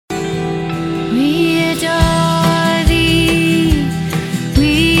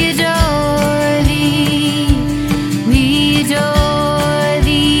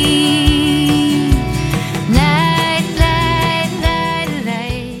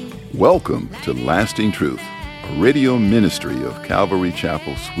Welcome to Lasting Truth, a radio ministry of Calvary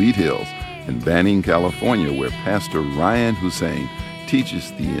Chapel, Sweet Hills in Banning, California, where Pastor Ryan Hussein teaches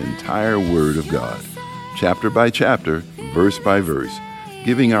the entire Word of God, chapter by chapter, verse by verse,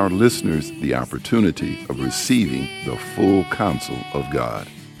 giving our listeners the opportunity of receiving the full counsel of God.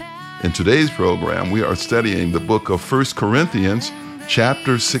 In today's program, we are studying the book of 1 Corinthians,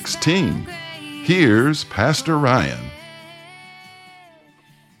 chapter 16. Here's Pastor Ryan.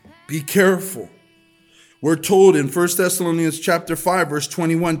 Be careful. We're told in 1 Thessalonians chapter 5, verse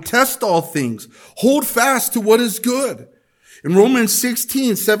 21, test all things. Hold fast to what is good. In Romans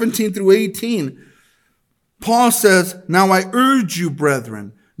 16, 17 through 18, Paul says, now I urge you,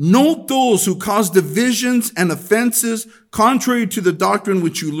 brethren, note those who cause divisions and offenses contrary to the doctrine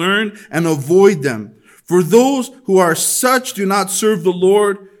which you learn, and avoid them. For those who are such do not serve the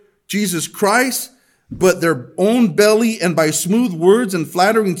Lord Jesus Christ, but their own belly, and by smooth words and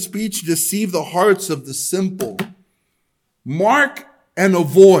flattering speech deceive the hearts of the simple. Mark and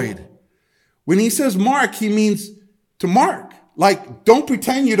avoid. When he says mark, he means to mark. Like, don't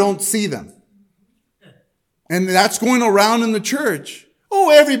pretend you don't see them. And that's going around in the church. Oh,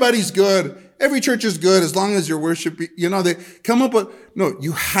 everybody's good. Every church is good as long as you're worshiping. They come up with, no,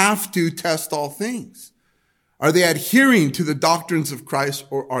 you have to test all things. Are they adhering to the doctrines of Christ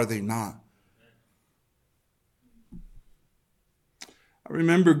or are they not? I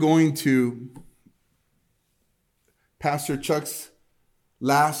remember going to Pastor Chuck's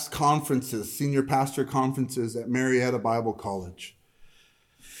last conferences, senior pastor conferences at Marietta Bible College.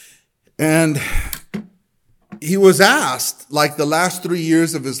 And he was asked, like the last 3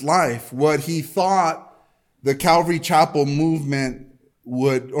 years of his life, what he thought the Calvary Chapel movement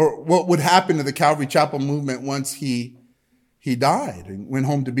would, or what would happen to the Calvary Chapel movement once he died and went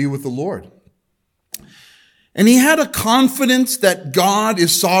home to be with the Lord. And he had a confidence that God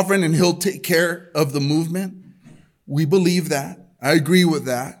is sovereign and he'll take care of the movement. We believe that. I agree with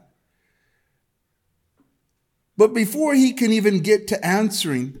that. But before he can even get to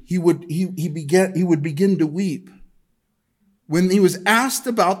answering, he would begin to weep. When he was asked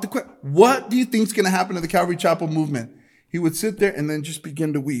about the question, what do you think is going to happen to the Calvary Chapel movement? He would sit there and then just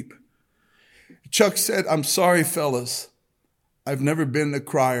begin to weep. Chuck said, I'm sorry, fellas. I've never been a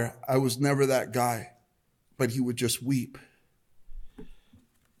crier. I was never that guy. But he would just weep.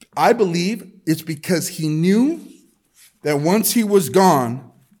 I believe it's because he knew that once he was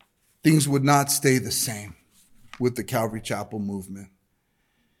gone, things would not stay the same with the Calvary Chapel movement.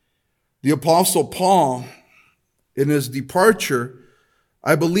 The Apostle Paul, in his departure,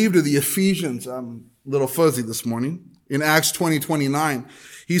 I believe to the Ephesians, I'm a little fuzzy this morning, in Acts 20:29,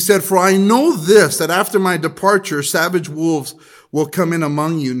 he said, for I know this, that after my departure, savage wolves will come in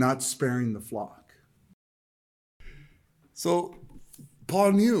among you, not sparing the flock. So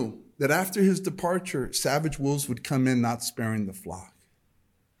Paul knew that after his departure, savage wolves would come in, not sparing the flock.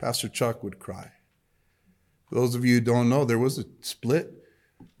 Pastor Chuck would cry. For those of you who don't know, there was a split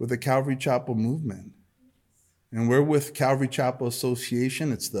with the Calvary Chapel movement. And we're with Calvary Chapel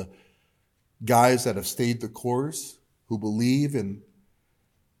Association. It's the guys that have stayed the course, who believe in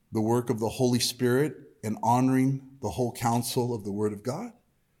the work of the Holy Spirit and honoring the whole counsel of the Word of God.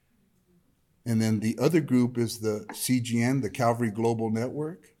 And then the other group is the CGN, the Calvary Global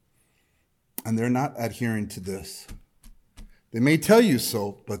Network. And they're not adhering to this. They may tell you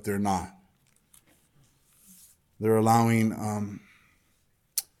so, but they're not. They're allowing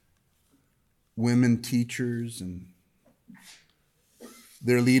women teachers, and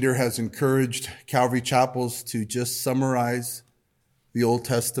their leader has encouraged Calvary Chapels to just summarize the Old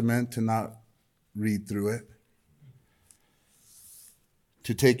Testament, to not read through it,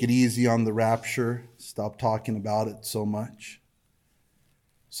 to take it easy on the rapture, stop talking about it so much.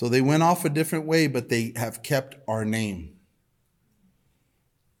 So they went off a different way, but they have kept our name.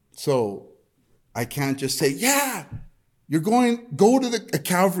 So I can't just say, yeah, go to the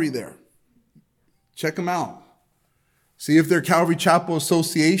Calvary there. Check them out. See if they're Calvary Chapel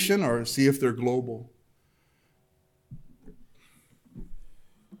Association or see if they're global.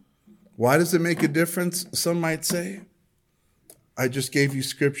 Why does it make a difference? Some might say. I just gave you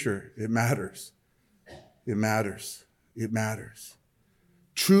scripture. It matters. It matters. It matters.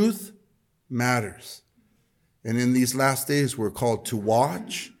 Truth matters. And in these last days, we're called to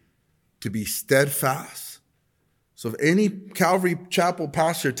watch, to be steadfast. So if any Calvary Chapel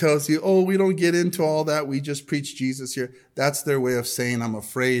pastor tells you, oh, we don't get into all that, we just preach Jesus here, that's their way of saying, I'm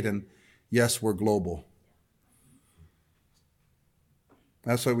afraid, and yes, we're global.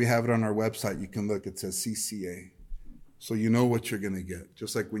 That's why we have it on our website. You can look, it says CCA. So you know what you're going to get.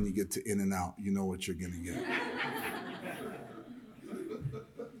 Just like when you get to In-N-Out, you know what you're going to get.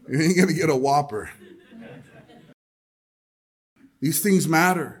 You ain't going to get a Whopper. These things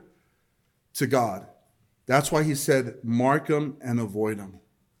matter to God. That's why he said, mark them and avoid them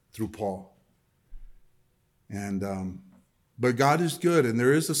through Paul. But God is good, and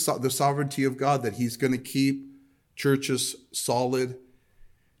there is the sovereignty of God that he's going to keep churches solid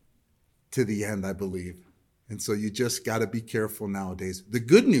to the end, I believe. And so you just got to be careful nowadays. The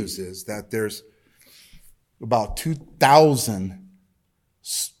good news is that there's about 2,000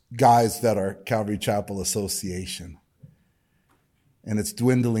 guys that are Calvary Chapel Association. And it's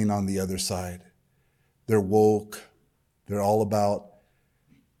dwindling on the other side. They're woke. They're all about,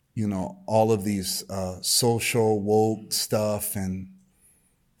 all of these social woke stuff. And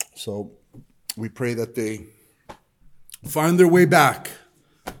so we pray that they find their way back.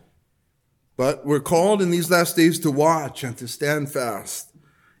 But we're called in these last days to watch and to stand fast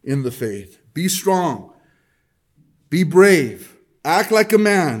in the faith. Be strong. Be brave. Act like a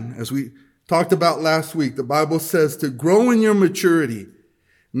man, as we talked about last week. The Bible says to grow in your maturity.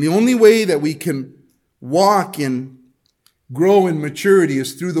 And the only way that we can walk and grow in maturity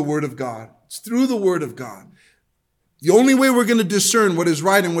is through the Word of God. It's through the Word of God. The only way we're going to discern what is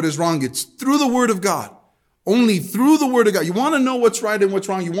right and what is wrong, it's through the Word of God. Only through the Word of God. You want to know what's right and what's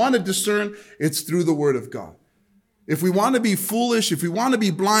wrong. You want to discern, it's through the Word of God. If we want to be foolish, if we want to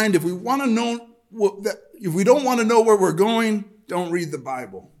be blind, if we want to know, if we don't want to know where we're going, don't read the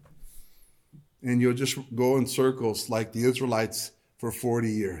Bible. And you'll just go in circles like the Israelites for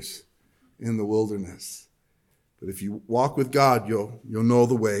 40 years in the wilderness. But if you walk with God, you'll know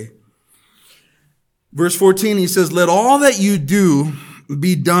the way. Verse 14, he says, let all that you do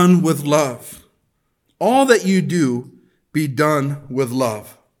be done with love. All that you do be done with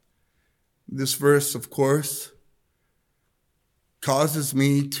love. This verse, of course, causes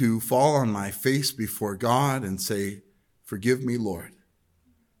me to fall on my face before God and say, forgive me, Lord,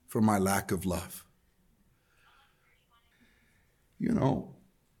 for my lack of love.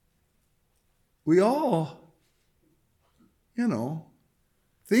 We all,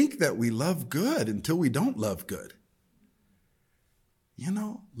 think that we love good until we don't love good.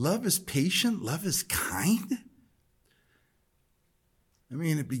 Love is patient. Love is kind.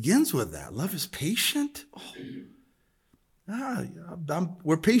 It begins with that. Love is patient.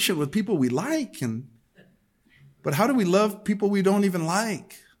 We're patient with people we like. But how do we love people we don't even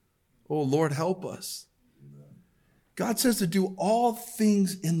like? Oh, Lord, help us. God says to do all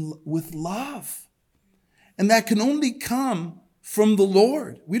things with love. And that can only come from the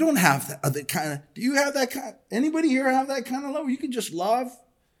Lord. We don't have that other kind of, do you have that kind? Anybody here have that kind of love? You can just love.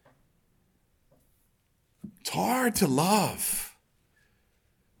 It's hard to love.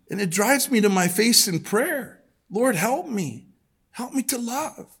 And it drives me to my face in prayer. Lord, help me. Help me to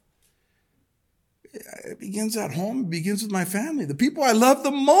love. It begins at home. It begins with my family. The people I love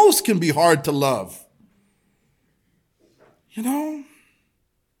the most can be hard to love.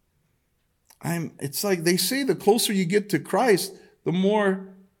 It's like they say the closer you get to Christ, the more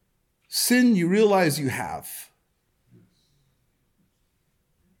sin you realize you have.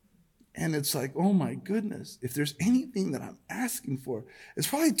 And it's like, oh my goodness, if there's anything that I'm asking for, it's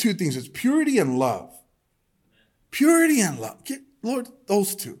probably two things. It's purity and love. Purity and love. Lord,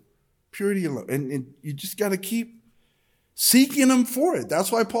 those two. Purity and love. And you just got to keep seeking him for it.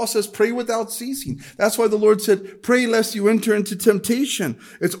 That's why Paul says, pray without ceasing. That's why the Lord said, pray lest you enter into temptation.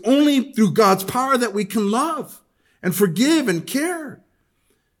 It's only through God's power that we can love and forgive and care.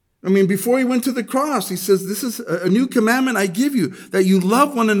 Before he went to the cross, he says, this is a new commandment I give you, that you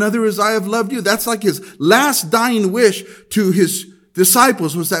love one another as I have loved you. That's like his last dying wish to his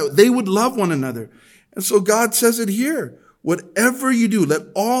disciples, was that they would love one another. And so God says it here. Whatever you do, let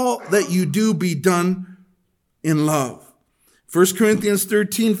all that you do be done in love. 1 Corinthians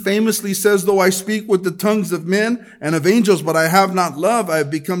 13 famously says, though I speak with the tongues of men and of angels, but I have not love, I have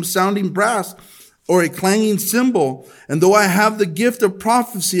become sounding brass or a clanging cymbal. And though I have the gift of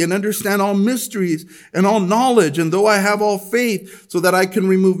prophecy and understand all mysteries and all knowledge, and though I have all faith so that I can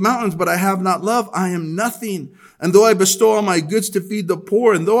remove mountains, but I have not love, I am nothing. And though I bestow all my goods to feed the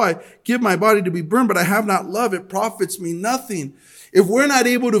poor, and though I give my body to be burned, but I have not love, it profits me nothing. If we're not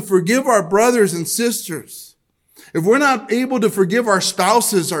able to forgive our brothers and sisters, if we're not able to forgive our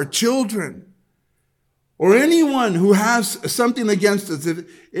spouses, our children, or anyone who has something against us,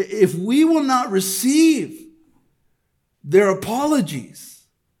 if we will not receive their apologies,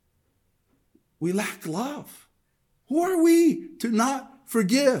 we lack love. Who are we to not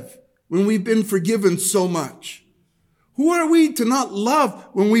forgive when we've been forgiven so much? Who are we to not love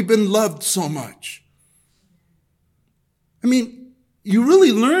when we've been loved so much? You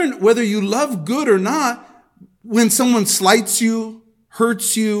really learn whether you love good or not when someone slights you,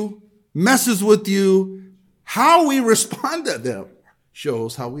 hurts you, messes with you, how we respond to them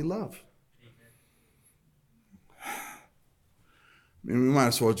shows how we love. I mean, we might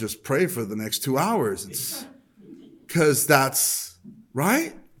as well just pray for the next 2 hours. Because that's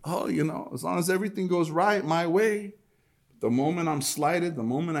right. Oh, as long as everything goes right my way, the moment I'm slighted, the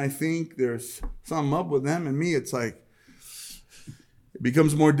moment I think there's something up with them and me, it's like, it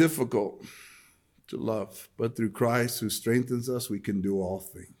becomes more difficult to love. But through Christ who strengthens us, we can do all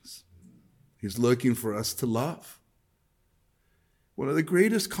things. He's looking for us to love. One of the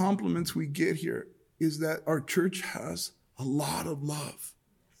greatest compliments we get here is that our church has a lot of love.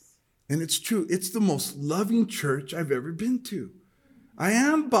 And it's true. It's the most loving church I've ever been to. I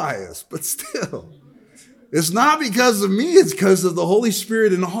am biased, but still. It's not because of me. It's because of the Holy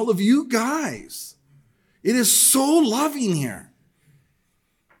Spirit and all of you guys. It is so loving here.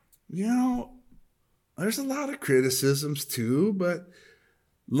 There's a lot of criticisms too, but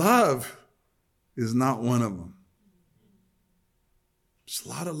love is not one of them. There's a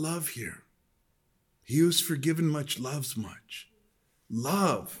lot of love here. He who's forgiven much loves much.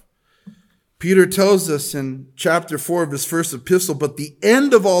 Love. Peter tells us in chapter 4 of his first epistle, but the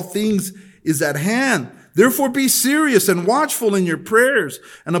end of all things is at hand. Therefore be serious and watchful in your prayers,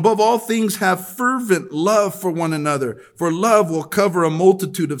 and above all things have fervent love for one another, for love will cover a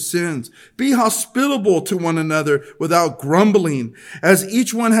multitude of sins. Be hospitable to one another without grumbling. As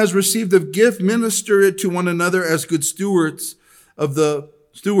each one has received a gift, minister it to one another as good stewards of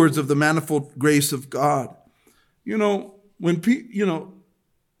the manifold grace of God. When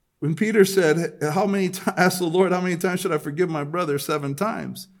Peter said, asked the Lord, how many times should I forgive my brother? 7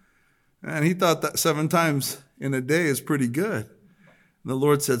 times. And he thought that 7 times in a day is pretty good. And the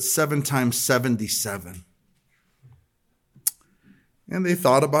Lord said 7 times 77. And they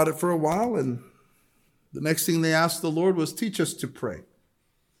thought about it for a while. And the next thing they asked the Lord was, teach us to pray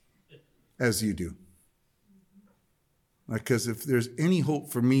as you do. Because if there's any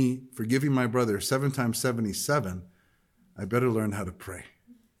hope for me forgiving my brother 7 times 77, I better learn how to pray.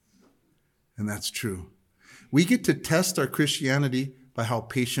 And that's true. We get to test our Christianity by how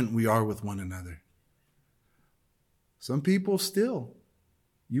patient we are with one another. Some people still,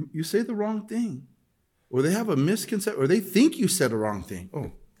 you say the wrong thing, or they have a misconception, or they think you said the wrong thing.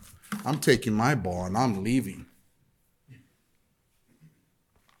 Oh, I'm taking my ball and I'm leaving.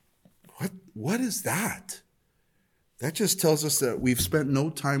 What is that? That just tells us that we've spent no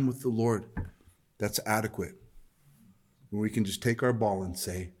time with the Lord that's adequate. Where we can just take our ball and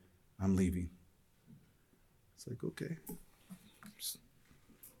say, I'm leaving. It's like, okay.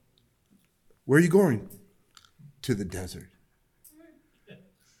 Where are you going? To the desert.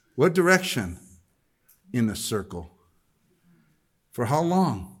 What direction? In a circle. For how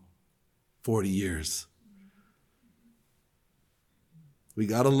long? 40 years. We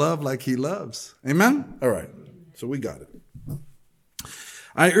got to love like he loves. Amen? All right. So we got it.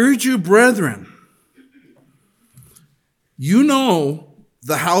 I urge you, brethren, you know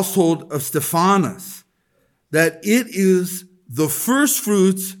the household of Stephanas, that it is the first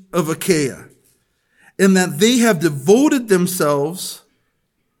fruits of Achaia, and that they have devoted themselves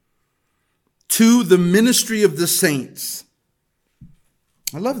to the ministry of the saints.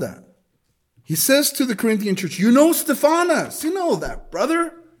 I love that. He says to the Corinthian church, you know Stephanas, you know that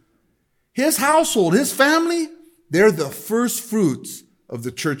brother. His household, his family, they're the first fruits of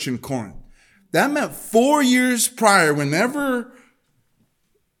the church in Corinth. That meant 4 years prior, whenever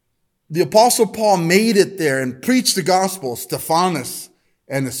the Apostle Paul made it there and preached the gospel, Stephanas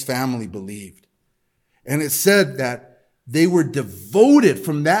and his family believed. And it said that they were devoted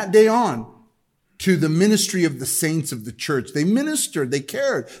from that day on to the ministry of the saints of the church. They ministered, they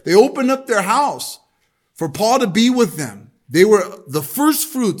cared. They opened up their house for Paul to be with them. They were the first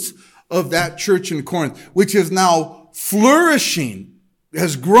fruits of that church in Corinth, which is now flourishing,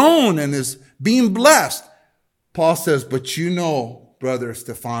 has grown and is being blessed. Paul says, but you know, brother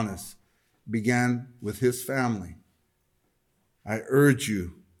Stephanas began with his family. I urge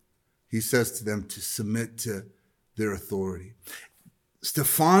you, he says to them, to submit to their authority.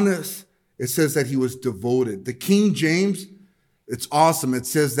 Stephanas, it says that he was devoted. The King James, it's awesome. It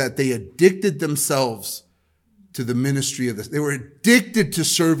says that they addicted themselves to the ministry of this. They were addicted to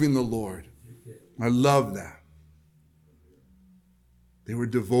serving the Lord. I love that. They were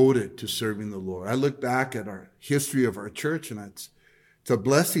devoted to serving the Lord. I look back at our history of our church, and it's a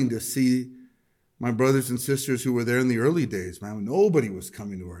blessing to see my brothers and sisters who were there in the early days. Man, nobody was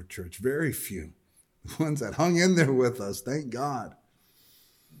coming to our church. Very few. The ones that hung in there with us, thank God.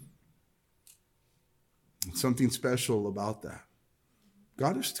 Something special about that.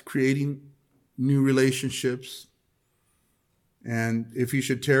 God is creating new relationships, And if he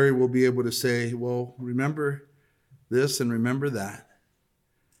should tarry, we'll be able to say, well, remember this and remember that.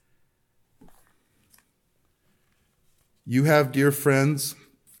 You have dear friends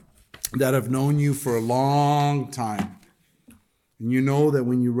that have known you for a long time. And you know that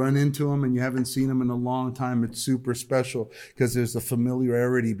when you run into them and you haven't seen them in a long time, it's super special because there's a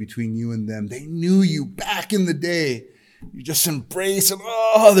familiarity between you and them. They knew you back in the day. You just embrace and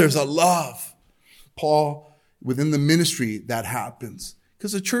there's a love. Paul, within the ministry, that happens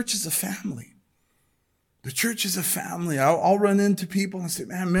because the church is a family. The church is a family. I'll run into people and say,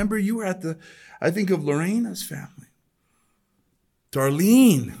 man, remember you were at I think of Lorena's family.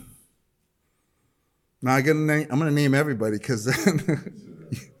 Darlene. Now I'm going to name everybody because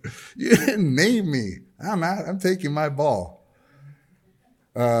you didn't name me. I'm taking my ball.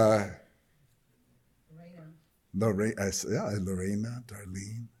 Lorena,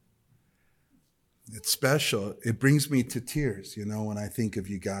 Darlene. It's special. It brings me to tears, when I think of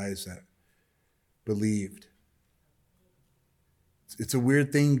you guys that believed. It's a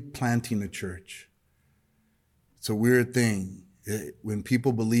weird thing planting a church. It's a weird thing. When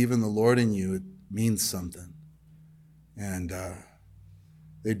people believe in the Lord in you, it means something. And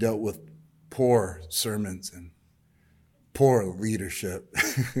they dealt with poor sermons and poor leadership.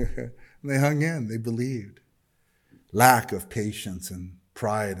 And they hung in. They believed. Lack of patience and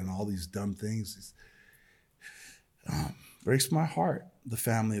pride and all these dumb things. Breaks my heart, the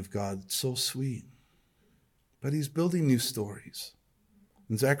family of God. It's so sweet. But he's building new stories.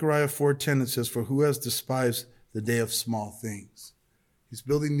 In Zechariah 4:10 it says, for who has despised the day of small things? He's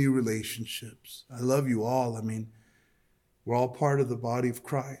building new relationships. I love you all. We're all part of the body of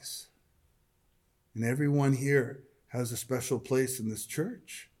Christ. And everyone here has a special place in this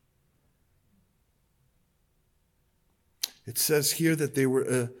church. It says here that they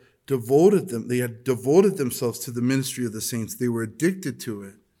were they had devoted themselves to the ministry of the saints. They were addicted to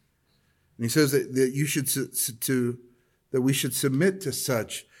it. And he says that we should submit to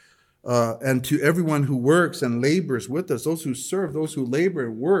such. And to everyone who works and labors with us, those who serve, those who labor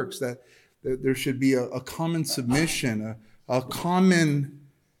and works, that there should be a common submission, a common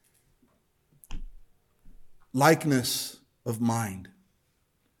likeness of mind.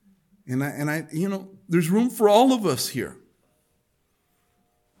 And I there's room for all of us here.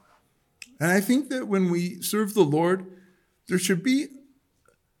 And I think that when we serve the Lord, there should be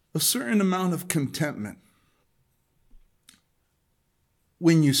a certain amount of contentment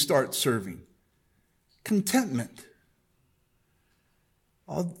when you start serving. Contentment.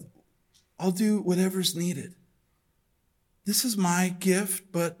 I'll do whatever's needed. This is my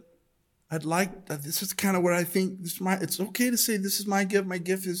gift, but this is kind of what I think. It's okay to say this is my gift. My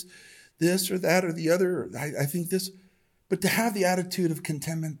gift is this or that or the other. I think this. But to have the attitude of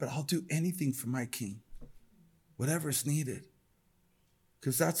contentment, but I'll do anything for my King. Whatever's needed.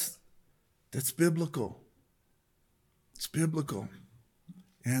 Because that's biblical. It's biblical.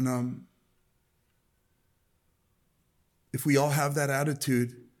 And if we all have that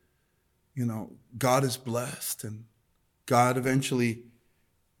attitude, God is blessed, and God eventually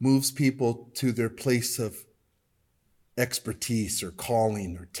moves people to their place of expertise or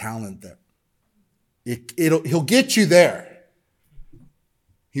calling or talent that he'll get you there.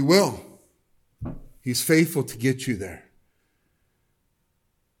 He will. He's faithful to get you there.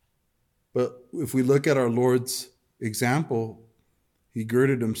 But if we look at our Lord's example, he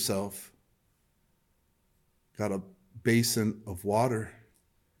girded himself, got a basin of water,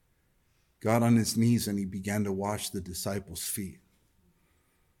 got on his knees, and he began to wash the disciples' feet.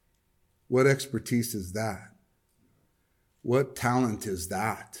 What expertise is that? What talent is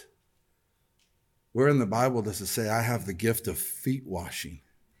that? Where in the Bible does it say, I have the gift of feet washing?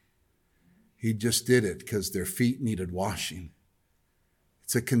 He just did it because their feet needed washing.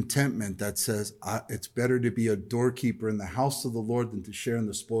 It's a contentment that says, it's better to be a doorkeeper in the house of the Lord than to share in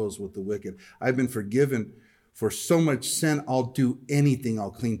the spoils with the wicked. I've been forgiven for so much sin. I'll do anything.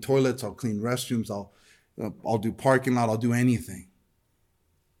 I'll clean toilets. I'll clean restrooms. I'll do parking lot. I'll do anything.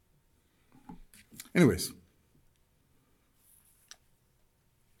 Anyways.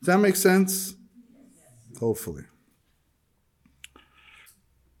 Does that make sense? Hopefully.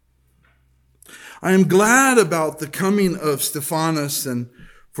 I am glad about the coming of Stephanas and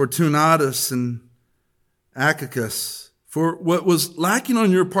Fortunatus and Achaicus. For what was lacking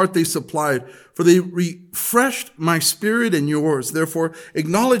on your part they supplied, for they refreshed my spirit and yours. Therefore,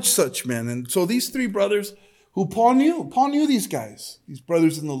 acknowledge such men. And so these three brothers who Paul knew these guys, these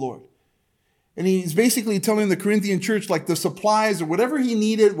brothers in the Lord. And he's basically telling the Corinthian church, like the supplies or whatever he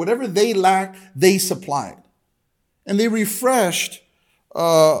needed, whatever they lacked, they supplied. And they refreshed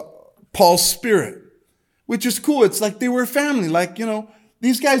Paul's spirit, which is cool. It's like they were family. Like,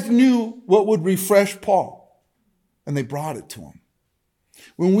 these guys knew what would refresh Paul, and they brought it to him.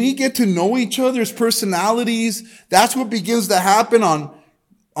 When we get to know each other's personalities, that's what begins to happen on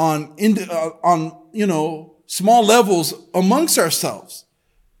small levels amongst ourselves.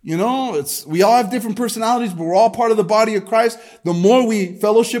 We all have different personalities, but we're all part of the body of Christ. The more we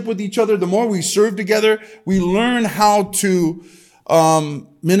fellowship with each other, the more we serve together, we learn how to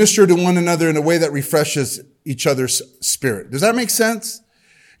minister to one another in a way that refreshes each other's spirit. Does that make sense?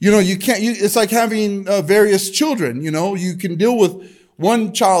 It's like having various children. You can deal with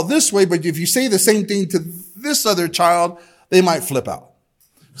one child this way, but if you say the same thing to this other child, they might flip out.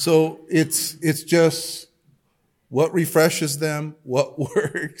 So it's just what refreshes them, what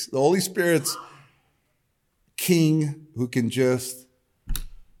works. The Holy Spirit's King who can just,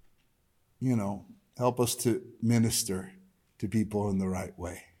 help us to minister to people in the right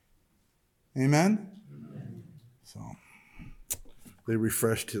way. Amen? So they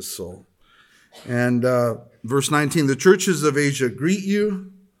refreshed his soul. And verse 19, the churches of Asia greet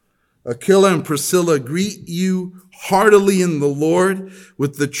you. Aquila and Priscilla greet you heartily in the Lord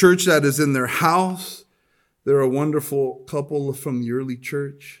with the church that is in their house. They're a wonderful couple from the early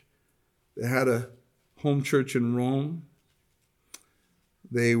church. They had a home church in Rome.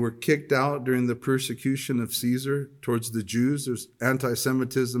 They were kicked out during the persecution of Caesar towards the Jews. There's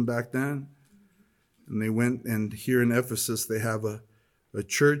anti-Semitism back then. And they went, and here in Ephesus, they have a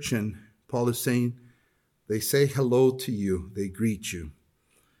church, and Paul is saying, they say hello to you. They greet you.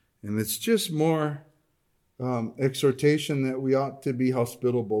 And it's just more exhortation that we ought to be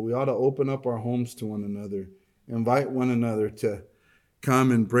hospitable. We ought to open up our homes to one another, invite one another to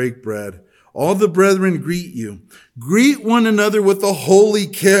come and break bread. All the brethren greet you. Greet one another with a holy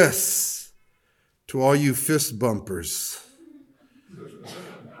kiss. To all you fist bumpers.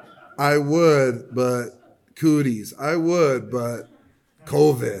 I would, but cooties. I would, but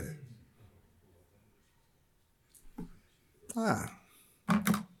COVID. I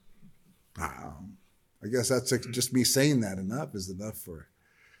guess that's just me saying that is enough for,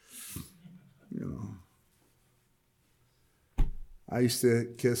 I used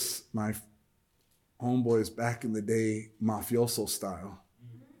to kiss my homeboys back in the day, mafioso style,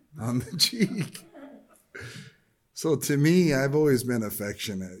 on the cheek. So to me, I've always been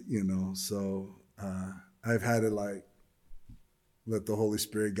affectionate, so I've had to let the Holy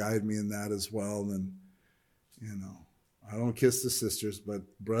Spirit guide me in that as well. And, I don't kiss the sisters, but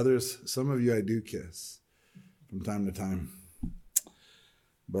brothers, some of you I do kiss from time to time.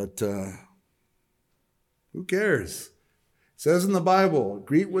 But who cares? It says in the Bible,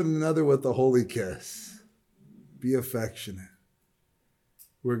 greet one another with a holy kiss. Be affectionate.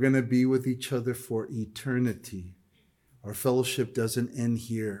 We're going to be with each other for eternity. Our fellowship doesn't end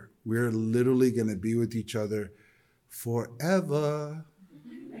here. We're literally going to be with each other forever.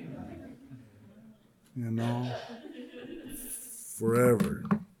 Forever.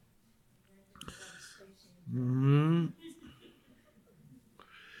 Mm-hmm.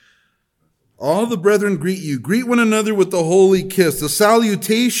 All the brethren greet you. Greet one another with the holy kiss. The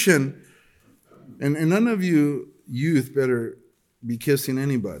salutation. And none of you youth better be kissing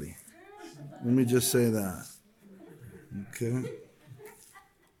anybody. Let me just say that. Okay?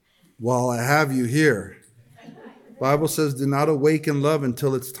 While I have you here, the Bible says, do not awaken love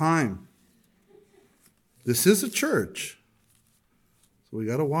until it's time. This is a church. So we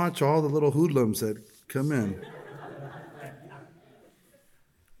got to watch all the little hoodlums that come in.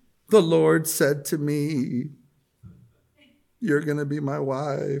 The Lord said to me, you're going to be my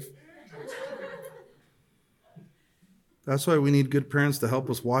wife. That's why we need good parents to help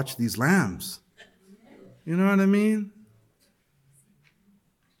us watch these lambs. You know what I mean?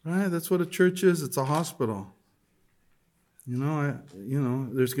 Right? That's what a church is. It's a hospital.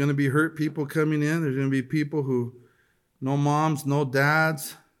 There's going to be hurt people coming in. There's going to be people who, no moms, no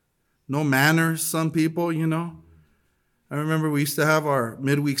dads, no manners, some people, I remember we used to have our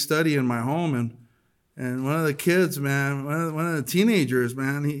midweek study in my home, and one of the kids, man, one of the teenagers,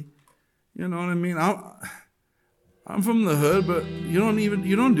 man, he, you know what I mean? I'm from the hood, but you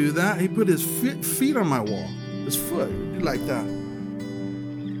don't do that. He put his feet on my wall, his foot, like that,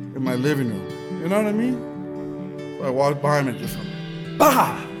 in my living room. You know what I mean? So I walked by him and just,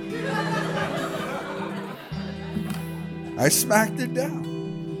 bah! I smacked it down.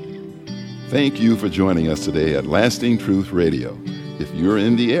 Thank you for joining us today at Lasting Truth Radio. If you're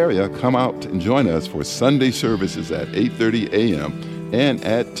in the area, come out and join us for Sunday services at 8:30 a.m. and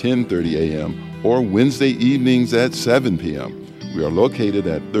at 10:30 a.m. or Wednesday evenings at 7 p.m. We are located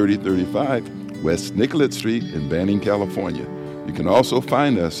at 3035 West Nicollet Street in Banning, California. You can also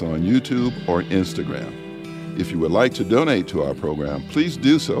find us on YouTube or Instagram. If you would like to donate to our program, please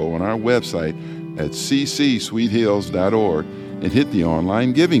do so on our website at ccsweethills.org and hit the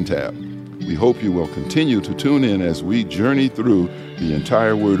online giving tab. We hope you will continue to tune in as we journey through the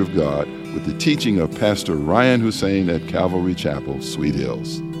entire Word of God with the teaching of Pastor Ryan Hussein at Calvary Chapel, Sweet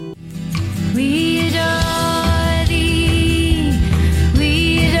Hills. We adore